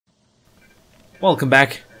Welcome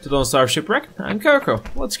back to Don't Starve Shipwrecked. I'm Koko.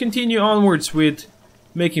 Let's continue onwards with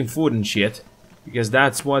making food and shit. Because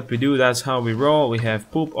that's what we do, that's how we roll. We have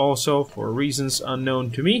poop also for reasons unknown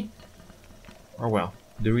to me. Or well,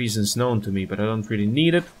 the reasons known to me, but I don't really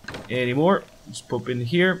need it anymore. Just poop in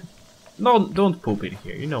here. No, don't poop in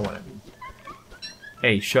here, you know what I mean.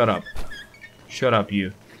 Hey, shut up. Shut up,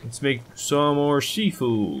 you. Let's make some more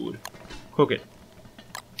seafood. Cook it.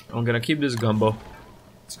 I'm gonna keep this gumbo.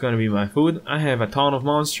 It's gonna be my food. I have a ton of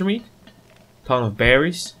monster meat, ton of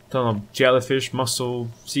berries, ton of jellyfish, mussel,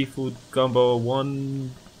 seafood, gumbo,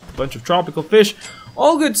 one bunch of tropical fish,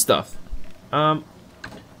 all good stuff. I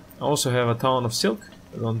also have a ton of silk.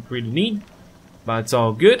 I don't really need, but it's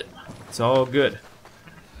all good. It's all good.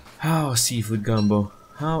 Oh, seafood gumbo.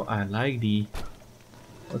 How I like the.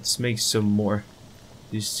 Let's make some more.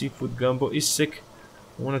 This seafood gumbo is sick.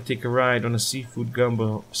 I want to take a ride on a seafood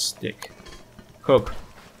gumbo stick. Cook.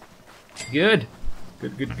 Good.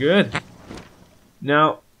 Good, good, good.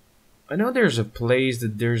 Now, I know there's a place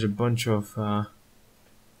that there's a bunch of not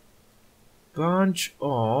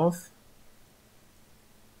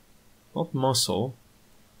mussel,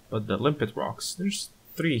 but the limpet rocks. There's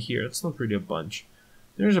 3 here. It's not really a bunch.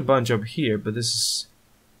 There's a bunch up here, but this is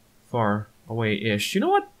far away-ish. You know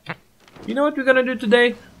what? You know what we're gonna do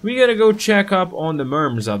today? We're gonna go check up on the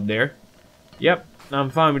merms up there. Yep,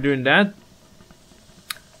 I'm fine with doing that.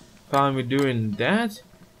 Fine with doing that.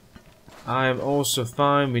 I'm also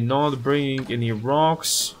fine with not bringing any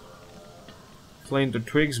rocks, flame to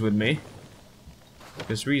twigs with me.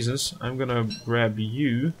 Because reasons. I'm gonna grab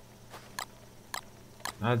you.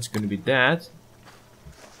 That's gonna be that.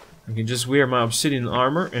 I can just wear my obsidian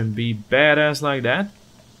armor and be badass like that.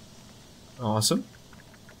 Awesome.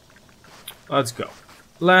 Let's go.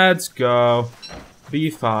 Let's go. Be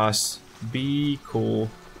fast. Be cool.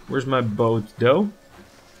 Where's my boat though?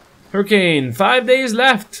 Hurricane, 5 days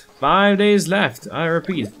left. 5 days left. I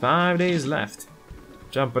repeat, 5 days left.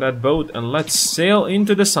 Jump on that boat and let's sail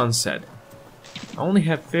into the sunset. I only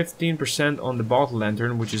have 15% on the bottle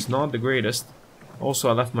lantern, which is not the greatest. Also,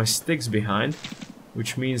 I left my sticks behind,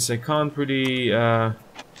 which means I can't really do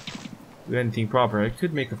anything proper. I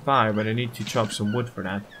could make a fire, but I need to chop some wood for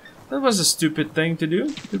that. That was a stupid thing to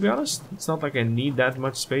do, to be honest. It's not like I need that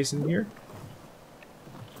much space in here.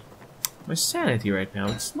 My sanity right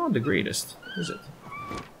now, it's not the greatest, is it?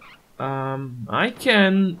 I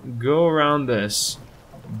can go around this.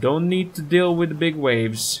 Don't need to deal with the big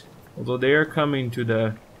waves. Although they are coming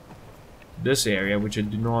to this area, which I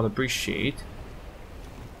do not appreciate.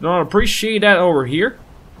 Not appreciate that over here.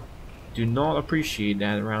 Do not appreciate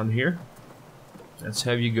that around here. Let's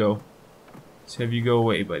have you go. Let's have you go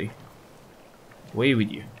away, buddy. Away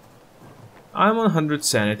with you. I'm on 100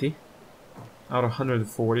 sanity. Out of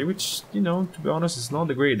 140, which, you know, to be honest, is not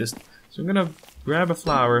the greatest. So I'm gonna grab a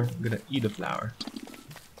flower. I'm gonna eat a flower.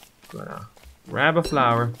 Gonna grab a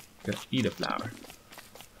flower. Gonna eat a flower.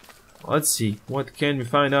 Let's see. What can we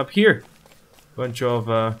find up here? Bunch of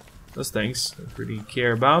those things I don't really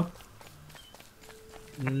care about.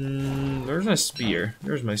 Where's my spear?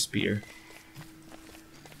 There's my spear.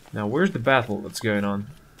 Now, where's the battle that's going on?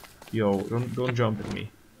 Yo, don't jump at me.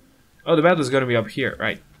 Oh, the battle's gonna be up here,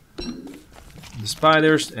 right? The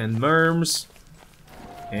spiders and merms.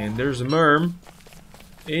 And there's a merm.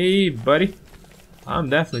 Hey, buddy. I'm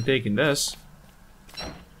definitely taking this.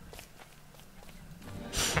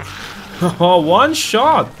 Oh, one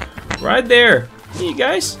shot! Right there. Hey,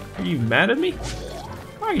 guys. Are you mad at me?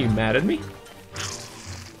 Why are you mad at me?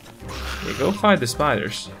 Yeah, go fight the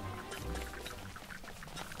spiders.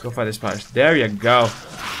 Go fight the spiders. There you go.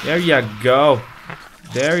 There you go.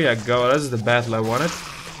 There you go. That's the battle I wanted.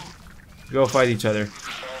 Go fight each other.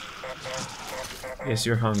 Yes,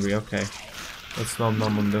 you're hungry. Okay. Let's not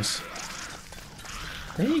numb on this.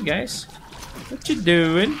 Hey, guys. What you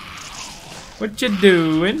doing? What you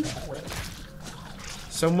doing?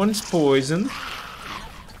 Someone's poisoned.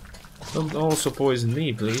 Don't also poison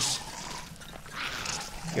me, please.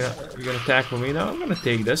 You're gonna tackle me now? I'm gonna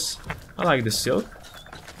take this. I like the silk.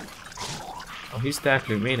 Oh, he's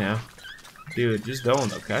tackling me now. Dude, just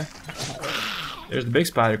don't, okay? There's the big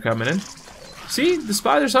spider coming in. See, the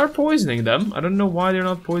spiders are poisoning them. I don't know why they're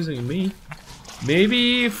not poisoning me.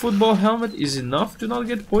 Maybe football helmet is enough to not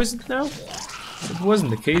get poisoned now? It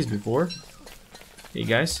wasn't the case before. Hey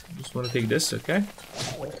guys, just want to take this, okay?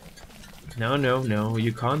 No, no, no,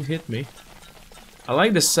 you can't hit me. I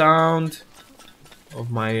like the sound of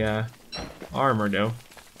my armor though.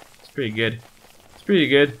 It's pretty good. It's pretty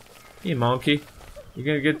good. Hey monkey, you're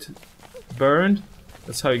gonna get burned?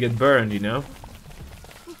 That's how you get burned, you know?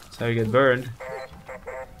 That's how you get burned.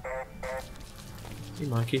 Hey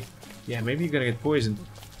monkey. Yeah, maybe you're gonna get poisoned.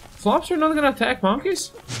 Flops are not gonna attack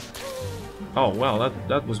monkeys? Oh, well,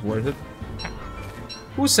 that was worth it.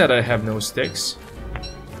 Who said I have no sticks?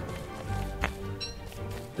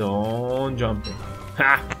 Don't jump me.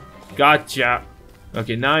 Ha! Gotcha!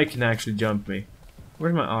 Okay, now you can actually jump me.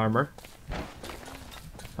 Where's my armor?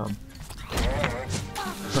 Come.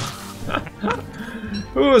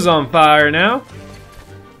 Who's on fire now?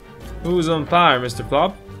 Who's on fire, Mr.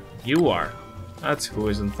 Flop? You are. That's who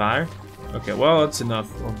is on fire. Okay, well, that's enough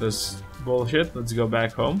of this bullshit. Let's go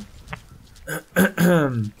back home.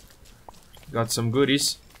 Got some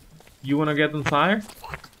goodies. You wanna get on fire?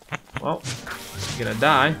 Well, you're gonna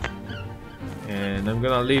die. And I'm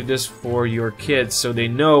gonna leave this for your kids so they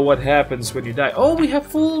know what happens when you die. Oh, we have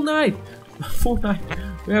full night! Full night.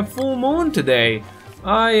 We have full moon today.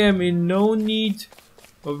 I am in no need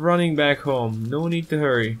of running back home. No need to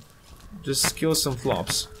hurry. Just kill some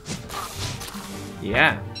flops.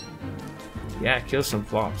 Yeah. Yeah, kill some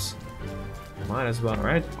flops. Might as well,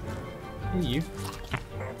 right? Hey, you.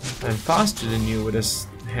 I'm faster than you with this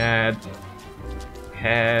head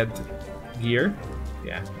gear.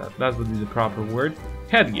 Yeah, that would be the proper word.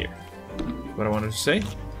 Headgear. What I wanted to say.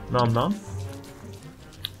 Nom nom.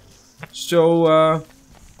 So,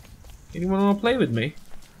 anyone want to play with me?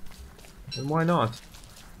 And why not?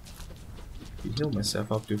 I heal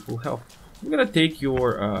myself up to full health. I'm gonna take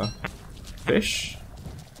your fish.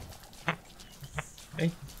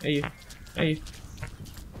 Hey, hey you. Hey you.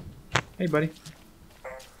 Hey buddy.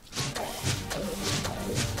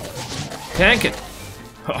 Tank it!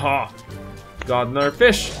 Haha! Got another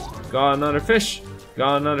fish! Got another fish!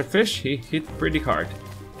 Got another fish! He hit pretty hard.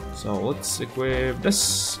 So let's equip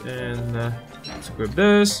this and let's equip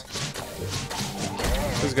this.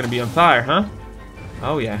 This is gonna be on fire, huh?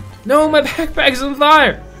 Oh yeah. No, my backpack's on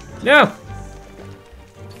fire! No!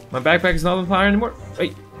 My backpack is not on fire anymore.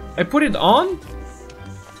 Wait, I put it on?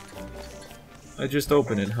 I just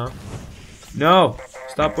opened it, huh? No!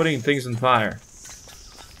 Stop putting things on fire.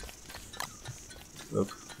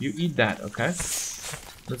 Look, you eat that, okay?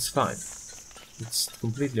 That's fine. It's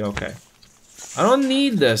completely okay. I don't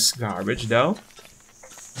need this garbage, though.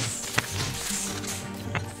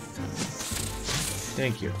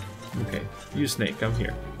 Thank you. Okay, you snake, come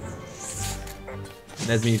here.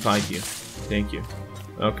 Let me fight you. Thank you.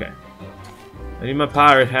 Okay. I need my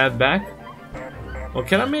pirate hat back. Well,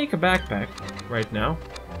 can I make a backpack right now?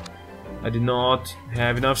 I did not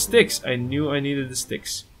have enough sticks. I knew I needed the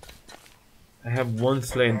sticks. I have one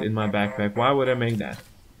flint in my backpack. Why would I make that?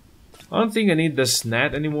 I don't think I need this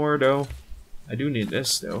net anymore, though. I do need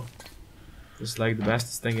this, though. It's like the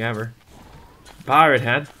bestest thing ever. Pirate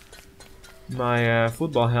hat. My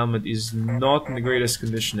football helmet is not in the greatest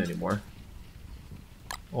condition anymore.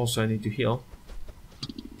 Also, I need to heal.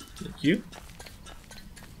 Thank you.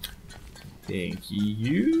 Thank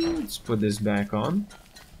you. Let's put this back on.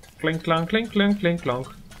 Clink, clonk, clink, clink, clink,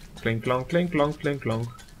 clonk. Clink, clonk, clink, clonk, clink, clonk.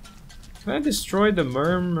 Can I destroy the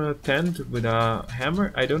merm tent with a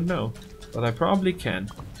hammer? I don't know, but I probably can.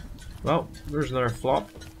 Well, there's another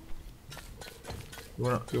flop.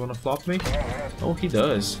 You wanna flop me? Oh, he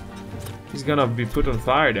does. He's gonna be put on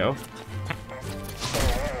fire though.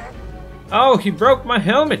 Oh, he broke my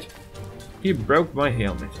helmet! He broke my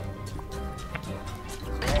helmet.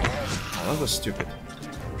 Oh, that was stupid.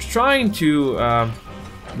 I was trying to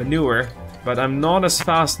maneuver, but I'm not as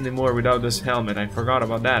fast anymore without this helmet. I forgot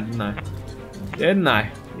about that, didn't I? Didn't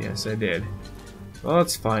I? Yes, I did. Well,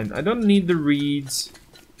 that's fine. I don't need the reeds,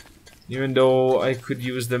 even though I could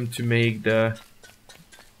use them to make the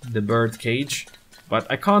bird cage. But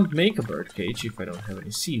I can't make a bird cage if I don't have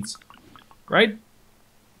any seeds. Right?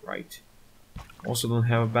 Right. Also don't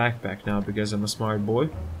have a backpack now because I'm a smart boy.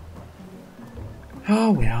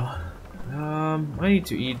 Oh well. I need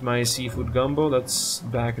to eat my seafood gumbo that's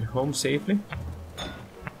back at home safely.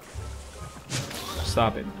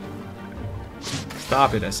 Stop it.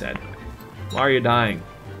 Stop it, I said. Why are you dying?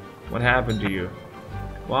 What happened to you?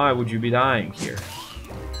 Why would you be dying here?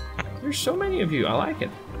 There's so many of you, I like it.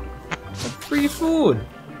 Free food!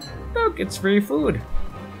 Look, it's free food!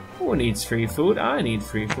 Who needs free food? I need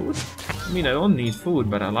free food. I mean, I don't need food,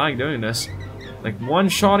 but I like doing this. Like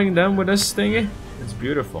one-shotting them with this thingy. It's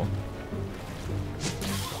beautiful.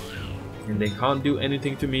 And they can't do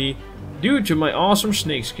anything to me due to my awesome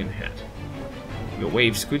snakeskin hat. Yo,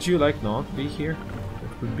 waves, could you like not be here?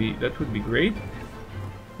 That would be great.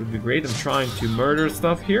 Would be great. I'm trying to murder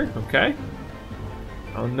stuff here, okay?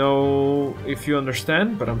 I don't know if you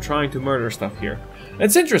understand, but I'm trying to murder stuff here.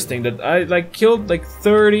 It's interesting that I like killed like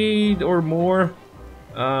 30 or more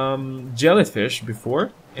jellyfish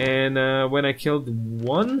before, and when I killed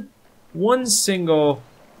one single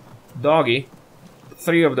doggy,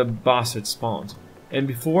 3 of the bastards spawned. And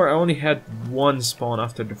before I only had 1 spawn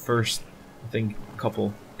after the first, I think,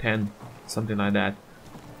 couple, 10, something like that,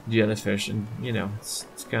 jellyfish. And you know, it's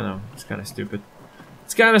kind of stupid.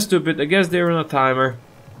 It's kind of stupid. I guess they're on a timer.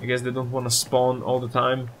 I guess they don't want to spawn all the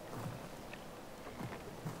time.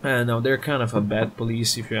 And no, they're kind of a bad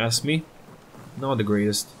police, if you ask me. Not the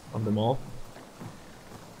greatest of them all.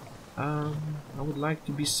 I would like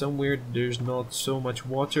to be somewhere there's not so much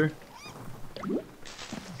water.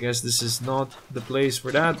 Guess this is not the place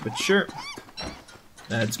for that, but sure.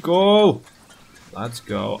 Let's go! Let's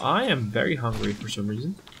go. I am very hungry for some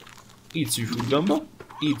reason. Eat seafood gumbo.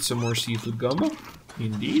 Eat some more seafood gumbo.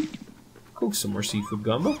 Indeed. Cook some more seafood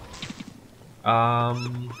gumbo.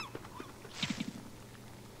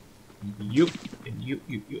 You.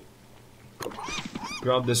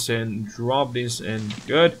 Drop this in. Drop this in.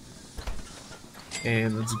 Good.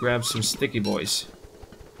 And let's grab some sticky boys.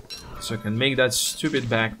 So I can make that stupid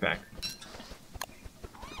backpack.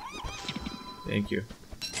 Thank you.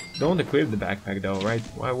 Don't equip the backpack though, right?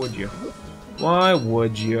 Why would you? Why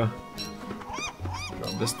would you?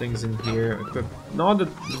 Drop these things in here. Equip. Not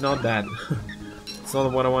that. It's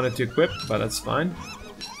not what I wanted to equip, but that's fine.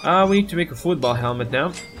 We need to make a football helmet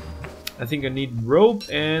now. I think I need rope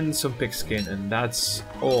and some pigskin, and that's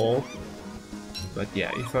all. But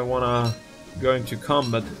yeah, if I wanna go into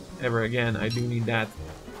combat ever again, I do need that.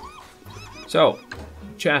 So,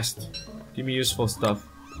 chest. Give me useful stuff.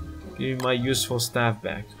 Give me my useful staff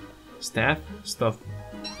back. Staff? Stuff.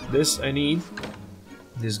 This I need.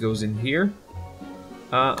 This goes in here.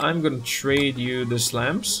 I'm gonna trade you the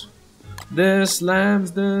slams. The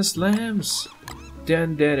slams, the slams.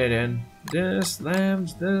 Den den den. The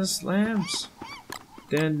slams, the slams.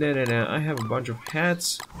 Den den den. I have a bunch of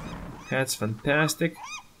hats. Hats, fantastic.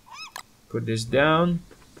 Put this down.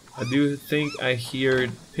 I do think I hear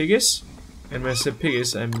piggies. And when I said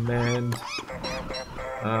piggies, I meant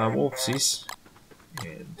wolfsies.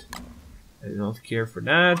 And I do not care for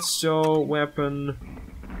that. So, weapon,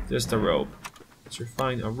 just a rope. Let's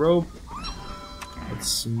refine a rope.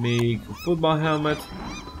 Let's make a football helmet.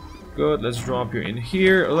 Good, let's drop you in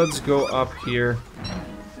here. Let's go up here.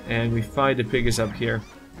 And we fight the piggies up here.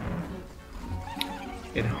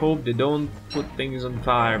 And hope they don't put things on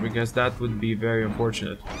fire, because that would be very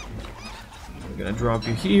unfortunate. I'm gonna drop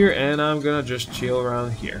you here, and I'm gonna just chill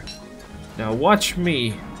around here. Now watch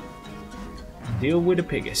me deal with the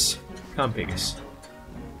piggies. Come, piggies.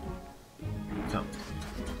 Come.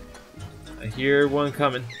 I hear one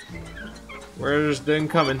coming. Where's them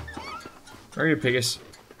coming? Where are you, piggies?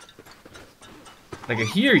 Like, I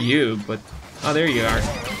hear you, but... Oh, there you are.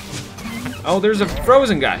 Oh, there's a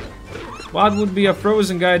frozen guy. What would be a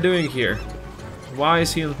frozen guy doing here? Why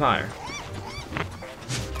is he on fire?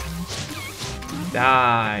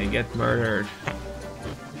 Die, get murdered.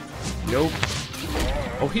 Nope.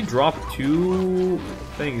 Oh, he dropped 2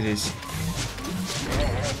 things.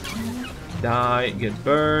 Die, get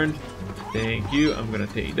burned. Thank you. I'm gonna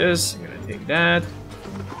take this. I'm gonna take that.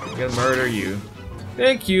 I'm gonna murder you.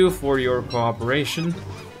 Thank you for your cooperation.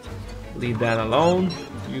 Leave that alone.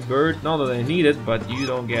 You bird. Not that I need it, but you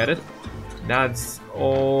don't get it. That's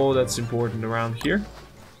all that's important around here.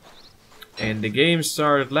 And the game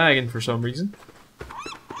started lagging for some reason.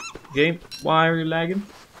 Game, why are you lagging?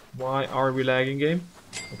 Why are we lagging, game?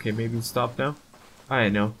 Okay, maybe it stopped now. I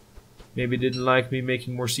don't know. Maybe it didn't like me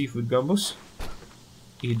making more seafood gumbos.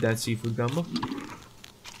 Eat that seafood gumbo.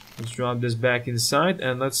 Let's drop this back inside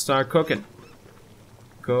and let's start cooking.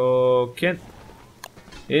 Cooking.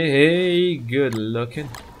 Hey, hey, good looking.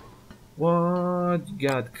 What you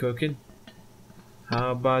got cooking?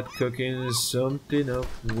 How about cooking something up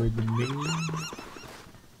with me?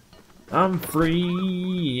 I'm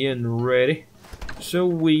free and ready, so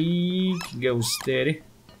we can go steady.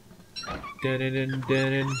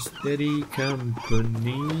 Steady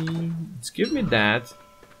company. Let's give me that.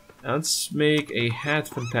 Let's make a hat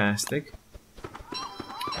fantastic.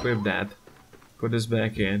 Equip that. Put this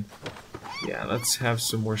back in. Yeah, let's have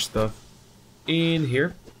some more stuff in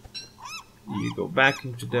here. You go back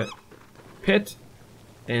into the pit.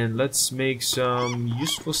 And let's make some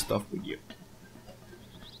useful stuff with you.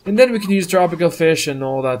 And then we can use tropical fish and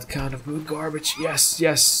all that kind of good garbage. Yes,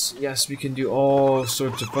 yes, yes, we can do all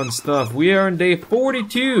sorts of fun stuff. We are on day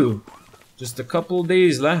 42. Just a couple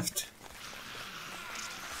days left.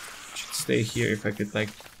 Should stay here if I could, like,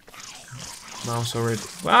 mouse over it.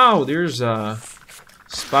 Wow, there's a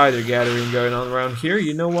spider gathering going on around here.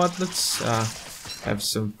 You know what? Let's have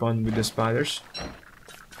some fun with the spiders.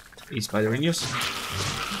 Hey, spiderinos.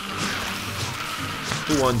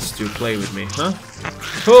 Who wants to play with me, huh?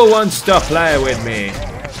 Who wants to play with me?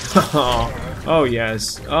 Oh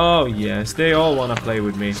yes, oh yes, they all wanna play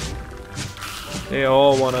with me. They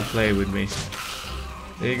all wanna play with me.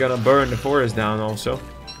 They're gonna burn the forest down also.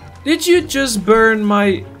 Did you just burn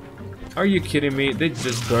my... Are you kidding me? They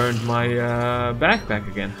just burned my backpack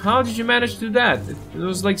again. How did you manage to do that? It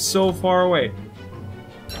was like so far away.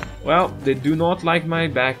 Well, they do not like my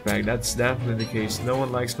backpack. That's definitely the case. No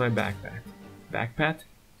one likes my backpack. Backpack?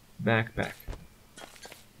 Backpack.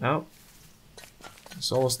 Now,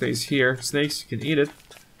 this all stays here. Snakes, you can eat it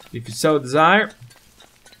if you so desire.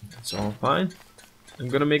 That's all fine. I'm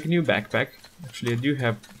gonna make a new backpack. Actually, I do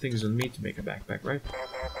have things on me to make a backpack, right?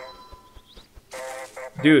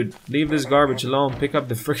 Dude, leave this garbage alone. Pick up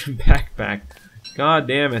the freaking backpack. God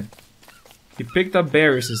damn it. He picked up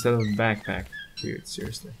berries instead of a backpack. Weird,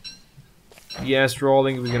 seriously. Yes,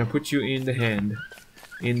 rolling, we're gonna put you in the hand.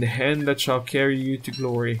 In the hand that shall carry you to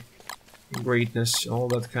glory. Greatness, all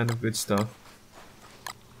that kind of good stuff.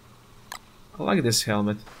 I like this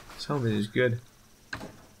helmet. This helmet is good.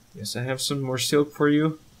 Yes, I have some more silk for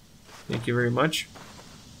you. Thank you very much.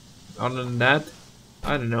 Other than that,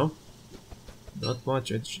 I don't know. Not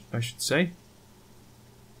much, I should say.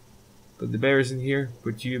 Put the berries in here.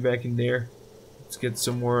 Put you back in there. Let's get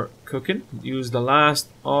some more cooking. Use the last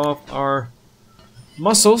of our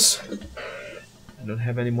mussels. I don't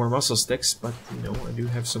have any more mussel sticks, but you know, I do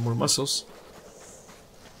have some more mussels.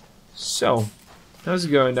 So, how's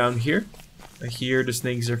it going down here? I hear the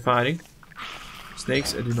snakes are fighting.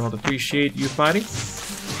 Snakes, I do not appreciate you fighting.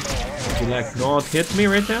 Would you like not hit me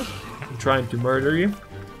right now? I'm trying to murder you.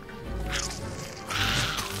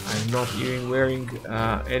 I'm not even wearing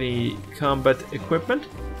any combat equipment.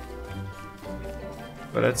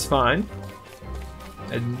 But that's fine.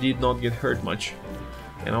 I did not get hurt much.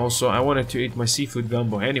 And also, I wanted to eat my seafood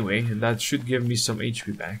gumbo anyway, and that should give me some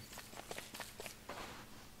HP back.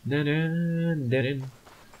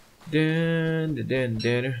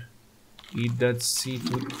 Eat that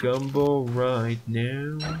seafood gumbo right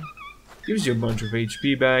now. Gives you a bunch of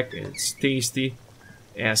HP back, and it's tasty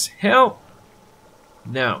as hell.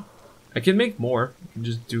 Now, I can make more. I can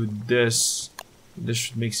just do this. This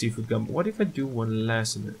should make seafood gumbo. What if I do one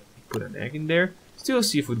last and put an egg in there? Still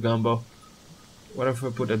seafood gumbo. What if I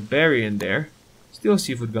put a berry in there? Still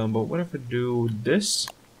seafood gumbo. What if I do this?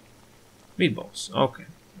 Meatballs. Okay,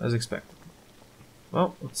 as expected.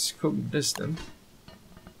 Well, let's cook this then.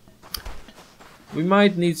 We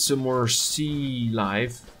might need some more sea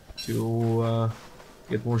life to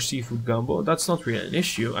get more seafood gumbo. That's not really an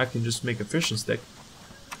issue. I can just make a fishing stick.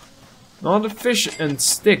 Not a fish and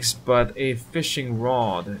sticks, but a fishing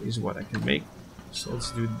rod is what I can make. So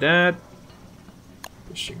let's do that.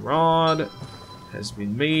 Fishing rod has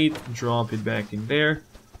been made. Drop it back in there.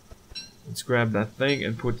 Let's grab that thing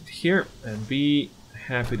and put it here and be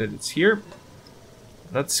happy that it's here.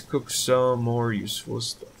 Let's cook some more useful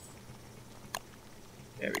stuff.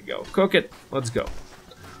 There we go. Cook it. Let's go.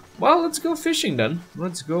 Well, let's go fishing then.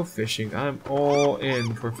 Let's go fishing. I'm all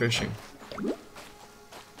in for fishing.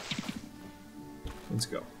 Let's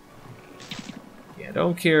go. Yeah,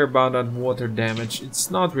 don't care about that water damage. It's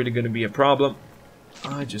not really gonna be a problem.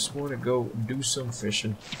 I just want to go do some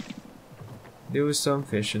fishing. Do some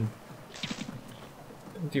fishing.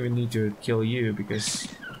 Don't even need to kill you because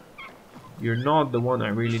you're not the one I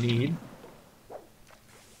really need.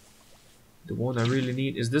 The one I really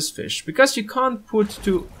need is this fish. Because you can't put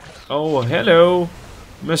two... Oh, hello,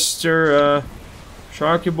 Mr.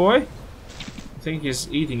 Sharky boy. I think he's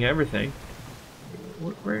eating everything.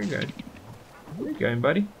 Where are you going? Where are you going,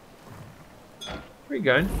 buddy? Where are you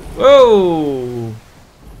going? Whoa!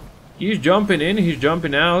 He's jumping in, he's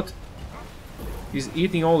jumping out. He's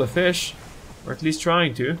eating all the fish. Or at least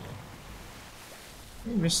trying to.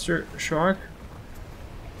 Hey, Mr. Shark.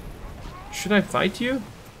 Should I fight you?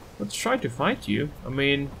 Let's try to fight you. I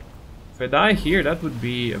mean, if I die here, that would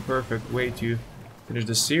be a perfect way to finish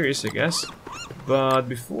the series, I guess. But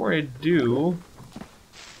before I do...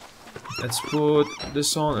 Let's put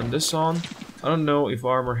this on and this on. I don't know if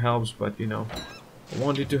armor helps, but you know, I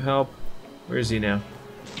want it to help. Where is he now?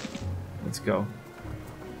 Let's go.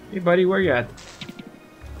 Hey buddy, where you at?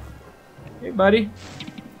 Hey buddy.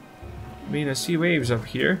 I mean, I see waves up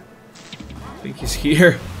here. I think he's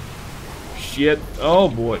here. Shit. Oh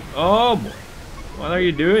boy. Oh boy. What are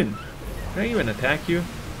you doing? Can I even attack you?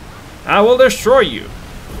 I will destroy you.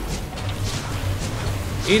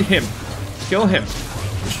 Eat him. Kill him.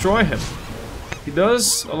 Destroy him. He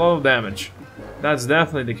does a lot of damage. That's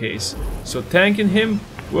definitely the case. So tanking him,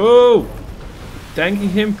 whoa! Tanking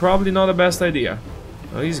him, probably not the best idea.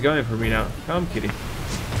 Oh, he's going for me now. Come, kitty.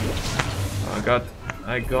 Oh,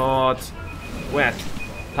 I got wet.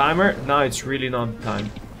 Timer? No, it's really not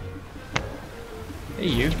time. Hey,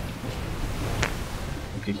 you.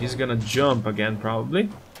 Okay, he's gonna jump again, probably.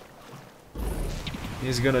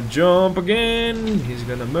 He's gonna jump again. He's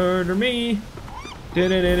gonna murder me.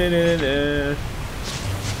 Da-da-da-da-da-da.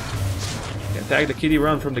 Attack the kitty,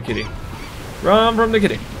 run from the kitty. Run from the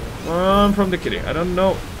kitty. Run from the kitty. I don't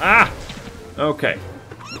know. Ah! Okay.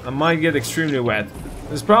 I might get extremely wet.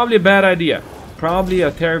 It's probably a bad idea. Probably a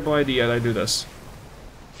terrible idea that I do this.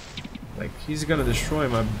 Like, he's gonna destroy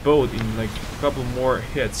my boat in like a couple more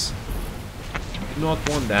hits. I do not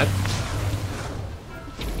want that.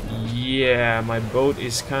 Yeah, my boat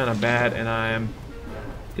is kind of bad and I am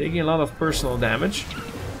taking a lot of personal damage.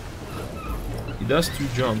 He does 2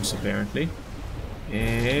 jumps apparently.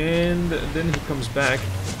 And then he comes back.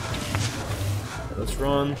 Let's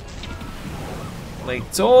run. Like,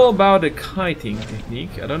 it's all about the kiting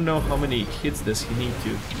technique. I don't know how many hits does he need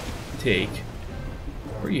to take.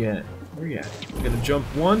 Where you at? Where you at? You're gonna jump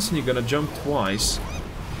once and you're gonna jump twice.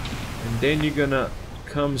 And then you're gonna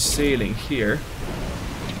come sailing here.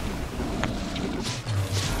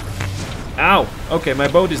 Ow! Okay, my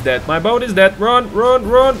boat is dead. My boat is dead. Run, run,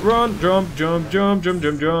 run, run. Jump, jump, jump, jump,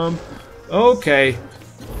 jump, jump. Okay.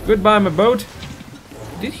 Goodbye, my boat.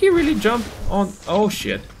 Did he really jump on? Oh,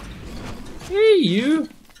 shit. Hey, you.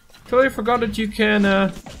 Totally forgot that you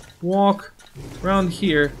can walk around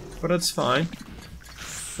here, but that's fine.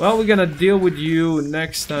 Well, we're gonna deal with you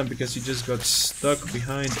next time because you just got stuck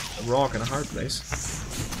behind a rock in a hard place.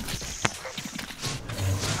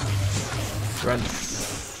 Run.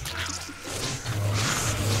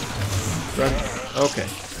 Run. Okay,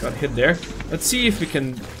 got hit there. Let's see if we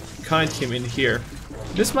can kite him in here.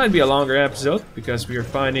 This might be a longer episode because we are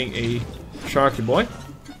finding a sharky boy.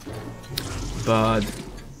 But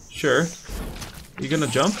sure. You gonna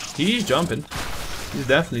jump? He's jumping. He's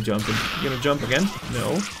definitely jumping. You gonna jump again?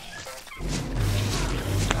 No.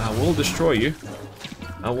 I will destroy you.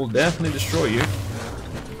 I will definitely destroy you.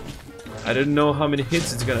 I don't know how many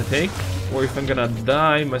hits it's gonna take or if I'm gonna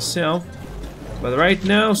die myself. But right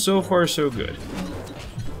now, so far so good.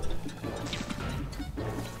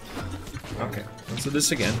 Okay, let's do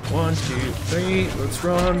this again. 1, 2, 3, let's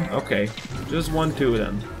run. Okay, just 1, 2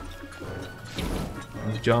 then.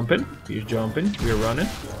 He's jumping, we're running.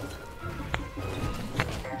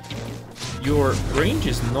 Your range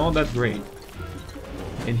is not that great.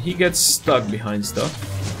 And he gets stuck behind stuff.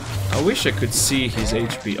 I wish I could see his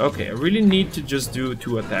HP. Okay, I really need to just do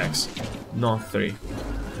 2 attacks, not 3.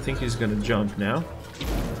 I think he's gonna jump now.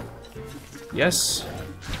 Yes.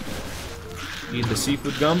 Eat the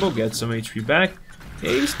seafood gumbo, get some HP back.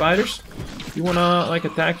 Hey, spiders. You wanna, like,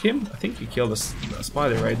 attack him? I think you killed a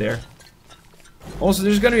spider right there. Also,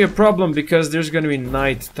 there's gonna be a problem because there's gonna be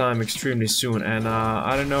night time extremely soon, and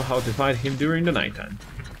I don't know how to fight him during the nighttime.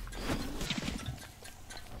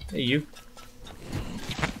 Hey, you.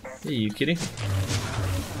 Hey, you kitty.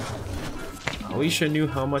 I wish I knew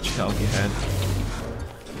how much health you had.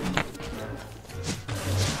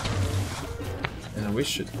 And I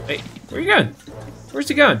wish it. Hey, where are you going? Where's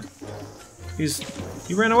he going?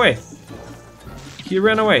 He ran away. He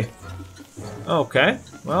ran away. Okay,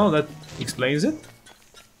 well that explains it.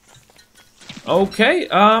 Okay,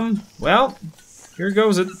 well, here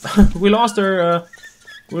goes it. we lost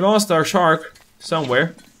our shark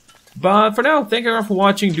somewhere. But for now, thank you all for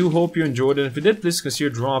watching. Do hope you enjoyed it. If you did, please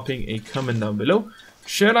consider dropping a comment down below.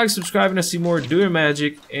 Share, like, subscribe, and to see more. Do your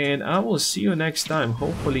magic, and I will see you next time.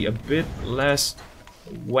 Hopefully a bit less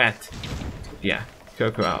wet. Yeah,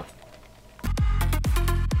 Coco out.